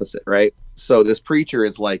was the opposite, right? So this preacher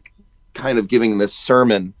is like kind of giving this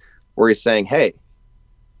sermon where he's saying, hey,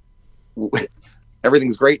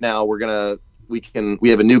 everything's great now. We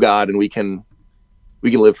have a new God, and we can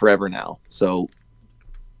live forever now. So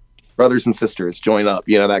brothers and sisters, join up,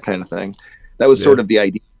 that kind of thing. That was sort of the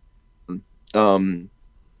idea. I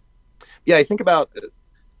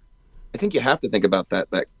think you have to think about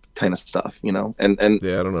that kind of stuff, and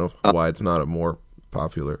yeah, I don't know why it's not a more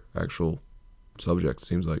popular actual subject.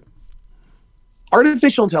 Seems like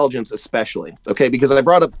artificial intelligence, especially, okay, because I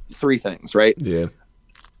brought up three things, right? Yeah.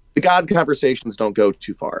 The God conversations don't go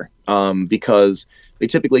too far, because they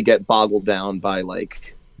typically get boggled down by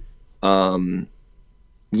like,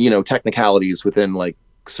 technicalities within like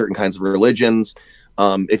certain kinds of religions.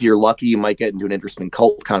 If you're lucky, you might get into an interesting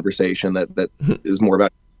cult conversation that is more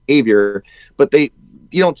about behavior, but you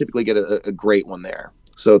don't typically get a great one there.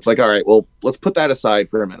 So it's like, all right, well, let's put that aside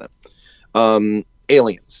for a minute.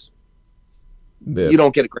 Aliens. Yeah. You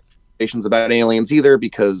don't get great conversations about aliens either,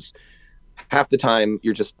 because half the time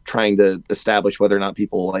you're just trying to establish whether or not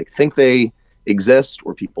people like think they exist,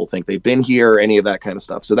 or people think they've been here, or any of that kind of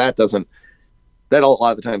stuff. So that a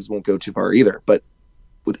lot of the times won't go too far either. But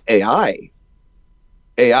with AI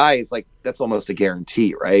is like, that's almost a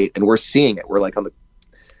guarantee, right? And we're seeing it. We're like on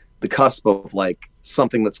the cusp of like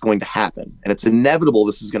something that's going to happen, and it's inevitable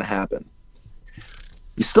this is going to happen.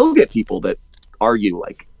 You still get people that argue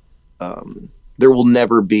like, there will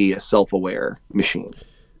never be a self-aware machine.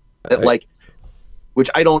 Which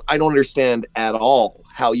I don't understand at all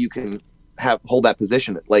how you can hold that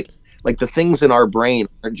position. Like the things in our brain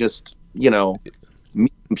are just,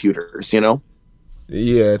 meat computers,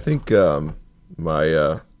 Yeah, I think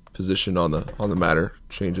my position on the matter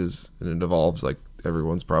changes and it evolves like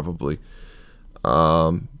everyone's probably.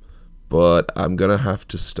 But I'm gonna have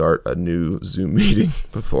to start a new Zoom meeting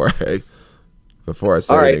before I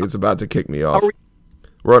say anything. It's about to kick me off.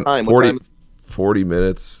 We're on 40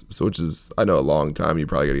 minutes, so which is, I know, a long time. You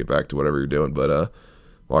probably got to get back to whatever you're doing, but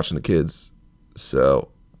watching the kids. So,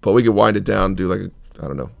 but we could wind it down, do like, I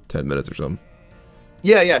don't know, 10 minutes or something.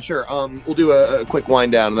 Yeah, sure. We'll do a quick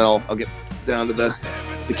wind down, and then I'll get down to the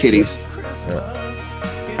kitties.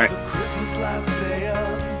 All right.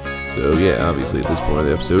 So yeah, obviously at this point of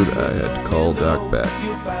the episode, I had to call Doc back.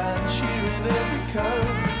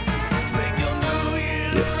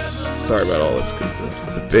 Yes. Sorry about all this, because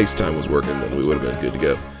if FaceTime was working, then we would have been good to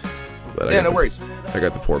go. But no worries. I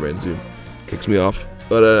got the poor man Zoom. Kicks me off.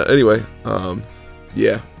 But anyway,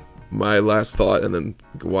 my last thought, and then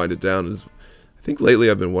we can wind it down, is I think lately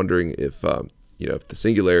I've been wondering if the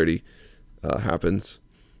singularity happens,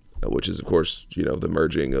 which is, of course, the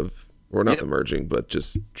merging of, or not the merging, but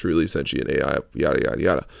just truly sentient AI, yada,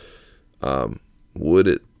 yada, yada. Would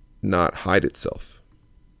it not hide itself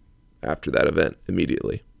after that event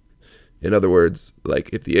immediately? In other words, like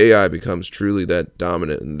if the AI becomes truly that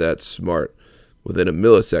dominant and that smart, within a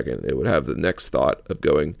millisecond, it would have the next thought of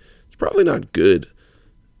going, it's probably not good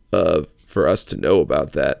for us to know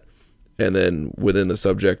about that. And then within the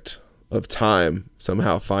subject of time,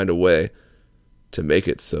 somehow find a way to make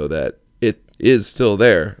it so that it is still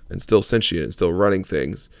there and still sentient and still running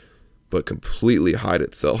things, but completely hide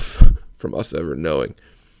itself from us ever knowing.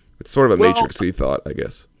 It's sort of a Matrix-y thought, I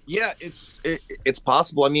guess. Yeah, it's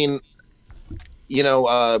possible. I mean,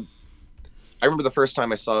 I remember the first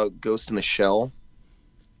time I saw Ghost in the Shell,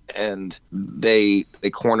 and they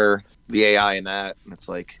corner the AI in that, and it's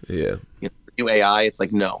like, new AI. It's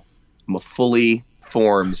like, no, I'm a fully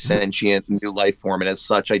formed, sentient, new life form, and as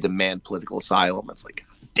such, I demand political asylum. It's like,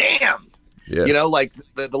 damn, like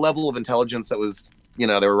the level of intelligence that was, they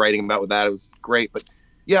were writing about with that, it was great. But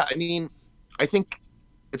yeah, I mean, I think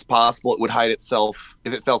it's possible it would hide itself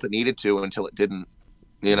if it felt it needed to until it didn't,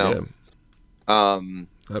 Yeah. I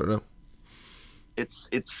don't know.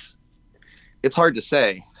 It's hard to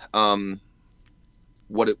say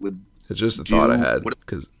what it would. It's just a thought I had,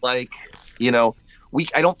 because I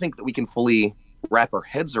don't think that we can fully wrap our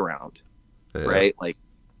heads around, right? Like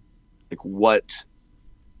what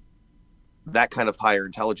that kind of higher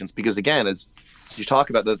intelligence, because again, as you talk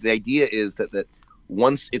about, the idea is that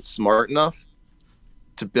once it's smart enough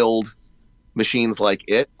to build machines like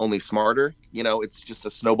it, only smarter, it's just a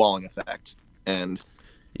snowballing effect. And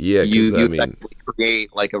you effectively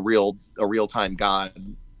create like a real-time God,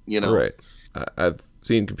 Right. I've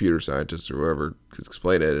seen computer scientists or whoever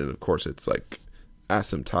explain it, and of course it's like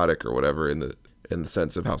asymptotic or whatever in the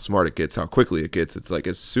sense of how smart it gets, how quickly it gets. It's like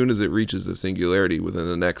as soon as it reaches the singularity, within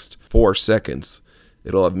the next 4 seconds,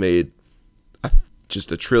 it'll have made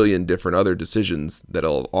just a trillion different other decisions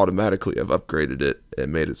that'll automatically have upgraded it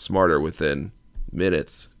and made it smarter within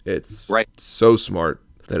minutes. It's so smart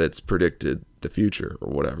that it's predicted the future or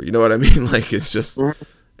whatever. You know what I mean? Like it's just,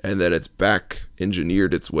 and then it's back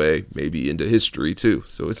engineered its way maybe into history too.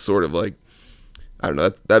 So it's sort of like, I don't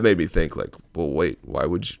know. That made me think like, well, wait, why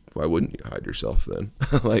wouldn't you hide yourself then?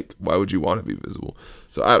 Like, why would you want to be visible?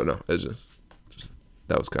 So I don't know. It's just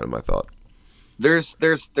that was kind of my thought. There's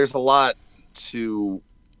a lot to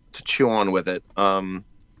chew on with it. And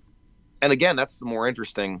again, that's the more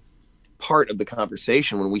interesting part of the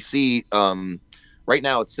conversation when we see, right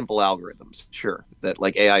now it's simple algorithms, sure, that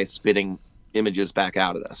like AI is spitting images back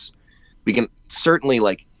out at us. We can certainly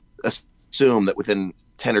like assume that within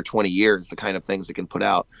 10 or 20 years, the kind of things it can put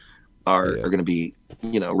out are going to be,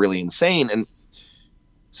 really insane. And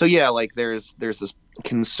so, yeah, like there's this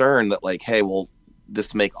concern that like, hey, well,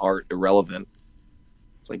 this make art irrelevant.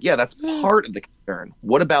 It's like, yeah, that's part of the concern.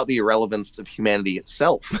 What about the irrelevance of humanity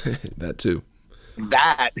itself? That too.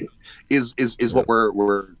 That is what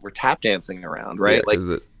we're tap dancing around, right? Yeah,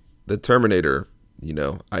 like the Terminator,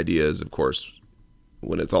 idea is, of course,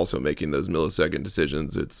 when it's also making those millisecond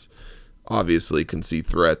decisions, it's obviously can see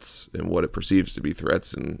threats and what it perceives to be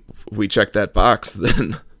threats, and if we check that box,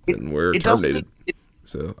 then we're terminated.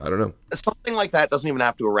 So I don't know. Something like that doesn't even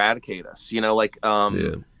have to eradicate us,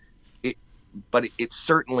 but it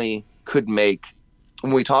certainly could make,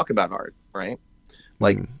 when we talk about art, right?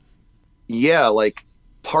 Like, yeah, like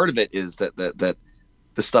part of it is that the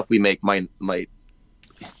stuff we make might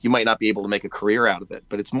you might not be able to make a career out of it,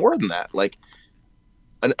 but it's more than that. Like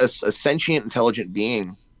a sentient, intelligent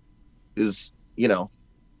being is,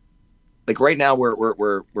 like right now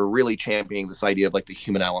we're really championing this idea of like the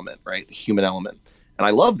human element, right? The human element, and I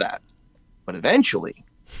love that. But eventually,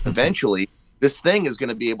 this thing is going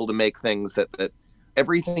to be able to make things that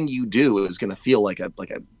everything you do is going to feel like a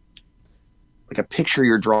picture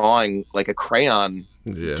you're drawing, like a crayon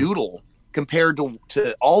doodle, compared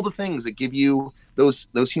to all the things that give you those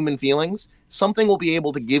human feelings. Something will be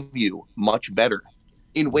able to give you much better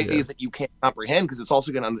in ways that you can't comprehend, because it's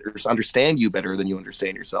also going to understand you better than you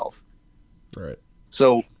understand yourself. Right.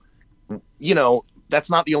 So, that's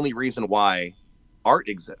not the only reason why art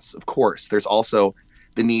exists. Of course, there's also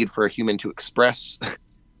the need for a human to express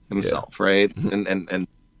himself, right? And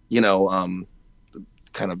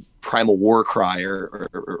kind of primal war cry or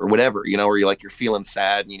whatever, where you're feeling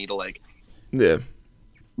sad and you need to like,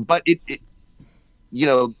 but it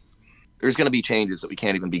there's going to be changes that we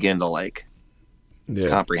can't even begin to like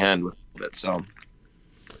comprehend with it. So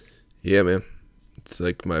yeah, man, it's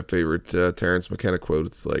like my favorite Terrence McKenna quote.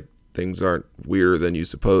 It's like, things aren't weirder than you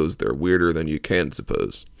suppose, they're weirder than you can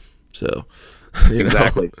suppose. So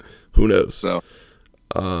exactly. Who knows? So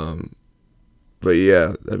but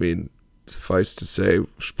yeah, I mean, suffice to say, we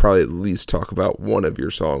should probably at least talk about one of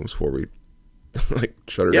your songs before we like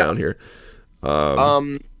shut her down here.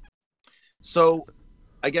 So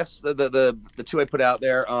I guess the two I put out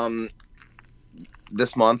there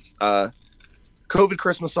this month, COVID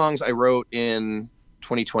Christmas songs I wrote in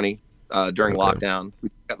 2020 during lockdown. We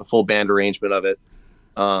got the full band arrangement of it.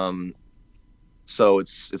 So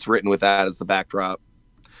it's written with that as the backdrop.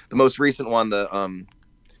 The most recent one, the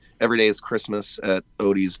Every Day is Christmas at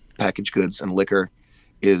Odie's Packaged Goods and Liquor,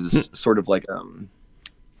 is sort of like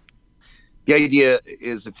the idea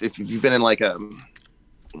is if you've been in like a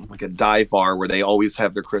dive bar where they always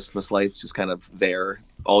have their Christmas lights just kind of there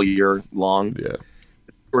all year long. Yeah.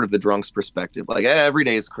 Sort of the drunk's perspective, like every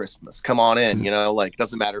day is Christmas. Come on in, like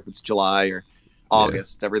doesn't matter if it's July or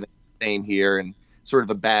August, everything's the same here, and sort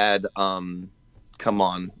of a bad come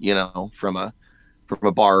on, from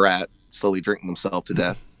a bar rat slowly drinking himself to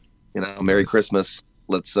death. Merry Christmas.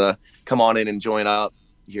 Let's come on in and join up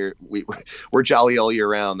here. We're jolly all year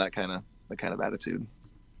round. That kind of attitude.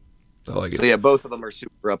 I like it. So yeah, both of them are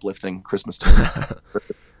super uplifting Christmas tunes.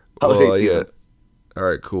 Well, yeah. All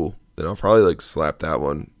right, cool. Then I'll probably like slap that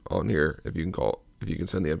one on here if you can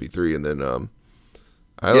send the MP3, and then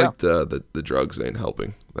I liked the drugs ain't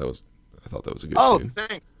helping. I thought that was a good tune.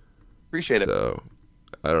 Thanks. Appreciate it. So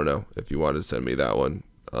I don't know if you wanted to send me that one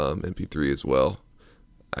MP3 as well.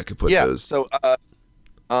 I could put those. So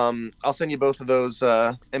I'll send you both of those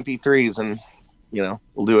MP3s, and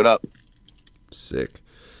we'll do it up. Sick.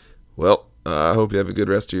 Well, I hope you have a good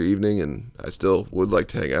rest of your evening, and I still would like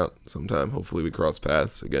to hang out sometime. Hopefully we cross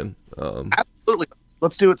paths again. Absolutely.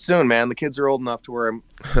 Let's do it soon, man. The kids are old enough to where I'm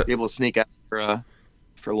able to sneak out for a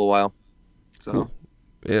little while. So cool.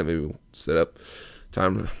 Yeah, maybe we'll set up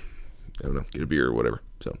time to, I don't know, get a beer or whatever.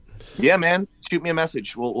 So yeah, man, shoot me a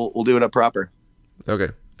message. We'll do it up proper. Okay.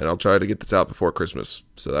 And I'll try to get this out before Christmas,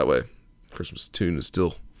 so that way Christmas tune is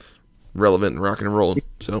still relevant and rocking and rolling.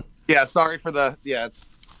 So yeah, sorry for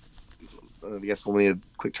it's I guess we'll need a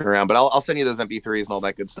quick turnaround, but I'll send you those MP3s and all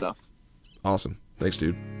that good stuff. Awesome. Thanks,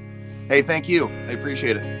 dude. Hey, thank you. I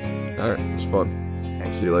appreciate it. All right. It was fun.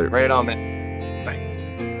 I'll see you later. Right on, man.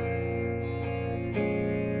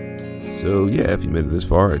 So yeah, if you made it this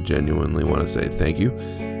far, I genuinely want to say thank you.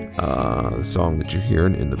 The song that you're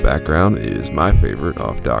hearing in the background is my favorite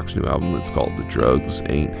off Doc's new album. It's called The Drugs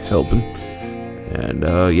Ain't Helpin'. And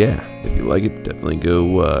yeah, if you like it, definitely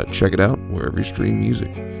go check it out wherever you stream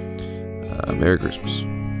music. Merry Christmas.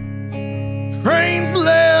 Trains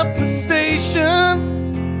left the station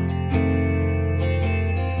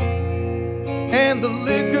and the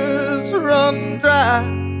liquor's run dry.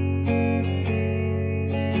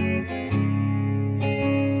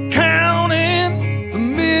 Counting the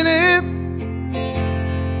minutes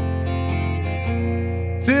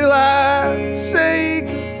till I say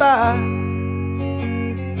goodbye.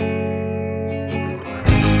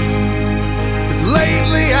 'Cause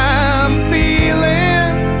lately I'm feeling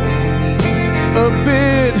a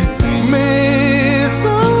bit misunderstood.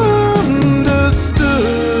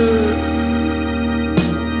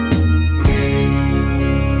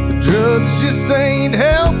 The drugs just ain't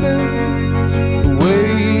helping the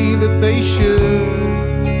way that they should.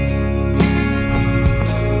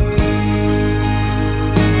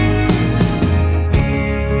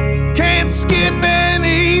 Can't skip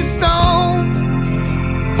any stones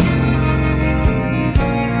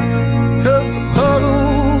 'cause the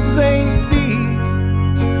puddles ain't deep.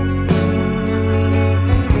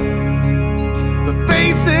 The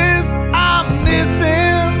faces I'm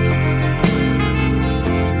missing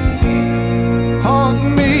haunt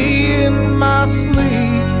me in my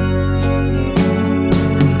sleep.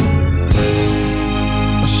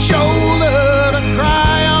 A shoulder to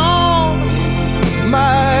cry on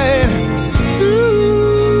might do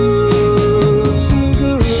some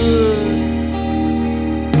good.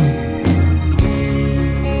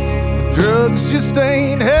 Drugs just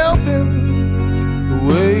ain't helping the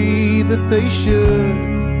way that they should.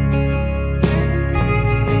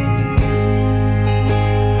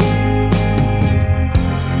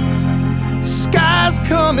 Sky's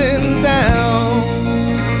coming down.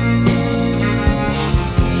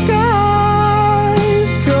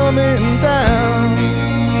 Sky's coming down.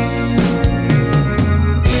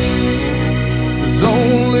 There's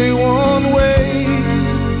only one way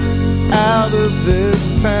out of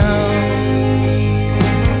this town.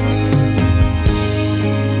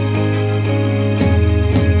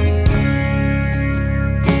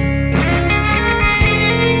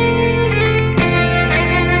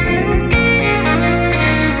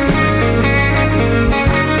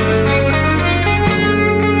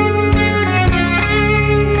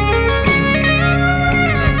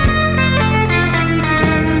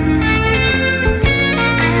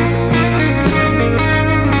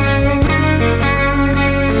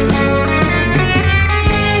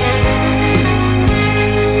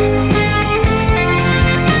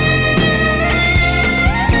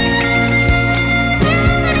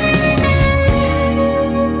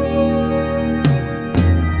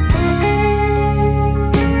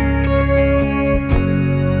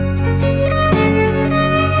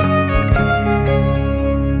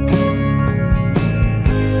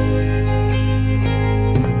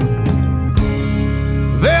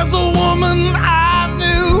 There's a woman I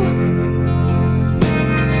knew.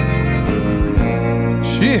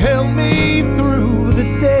 She held me through the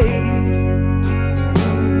day.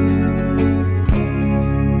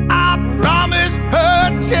 I promised her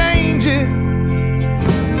changes,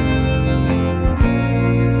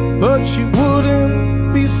 but she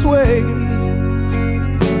wouldn't be swayed.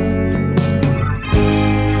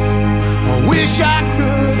 I wish I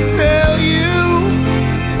could tell you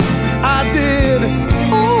I did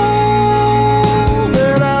all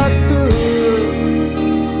that I could.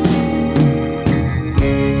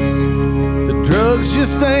 The drugs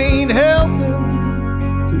just ain't helping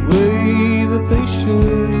the way that they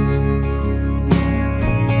should.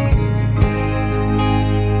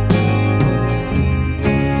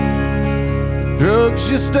 The drugs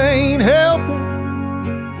just ain't helping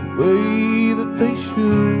the way that they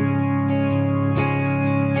should.